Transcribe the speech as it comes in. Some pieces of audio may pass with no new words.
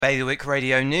Bailiwick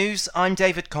Radio News, I'm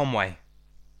David Conway.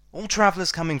 All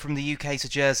travellers coming from the UK to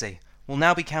Jersey will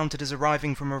now be counted as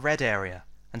arriving from a red area,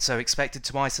 and so expected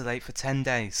to isolate for 10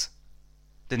 days.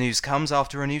 The news comes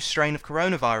after a new strain of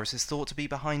coronavirus is thought to be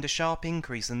behind a sharp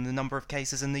increase in the number of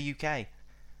cases in the UK,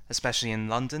 especially in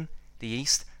London, the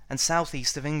east and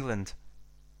southeast of England.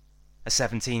 A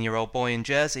 17-year-old boy in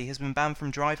Jersey has been banned from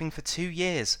driving for 2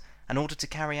 years and ordered to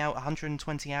carry out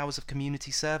 120 hours of community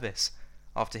service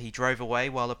after he drove away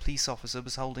while a police officer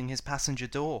was holding his passenger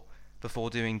door before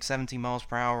doing 70 miles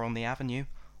per hour on the avenue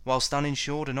whilst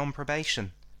uninsured and on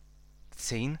probation. The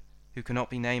teen, who cannot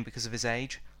be named because of his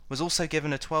age, was also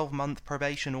given a 12-month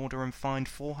probation order and fined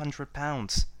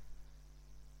 £400.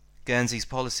 Guernsey's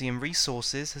policy and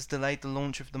resources has delayed the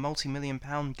launch of the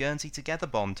multi-million-pound Guernsey Together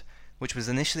bond, which was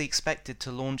initially expected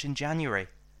to launch in January.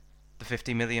 The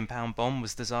 £50 million bond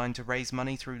was designed to raise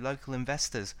money through local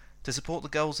investors to support the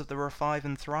goals of the Revive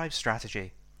and Thrive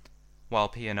strategy. While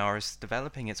P&R is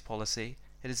developing its policy,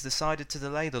 it has decided to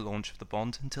delay the launch of the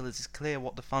bond until it is clear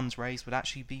what the funds raised would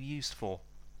actually be used for.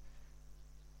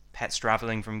 Pets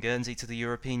travelling from Guernsey to the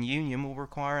European Union will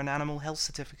require an animal health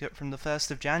certificate from the 1st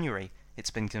of January,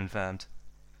 it's been confirmed.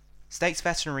 State's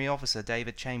Veterinary Officer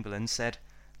David Chamberlain said,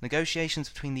 "Negotiations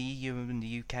between the EU and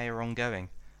the UK are ongoing,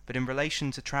 but in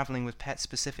relation to travelling with pets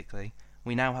specifically,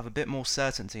 we now have a bit more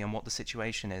certainty on what the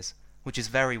situation is, which is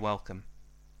very welcome."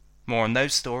 More on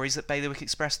those stories at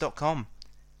bailiwickexpress.com.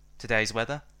 Today's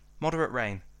weather: moderate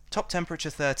rain, top temperature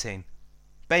 13.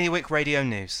 Bailiwick Radio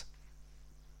News.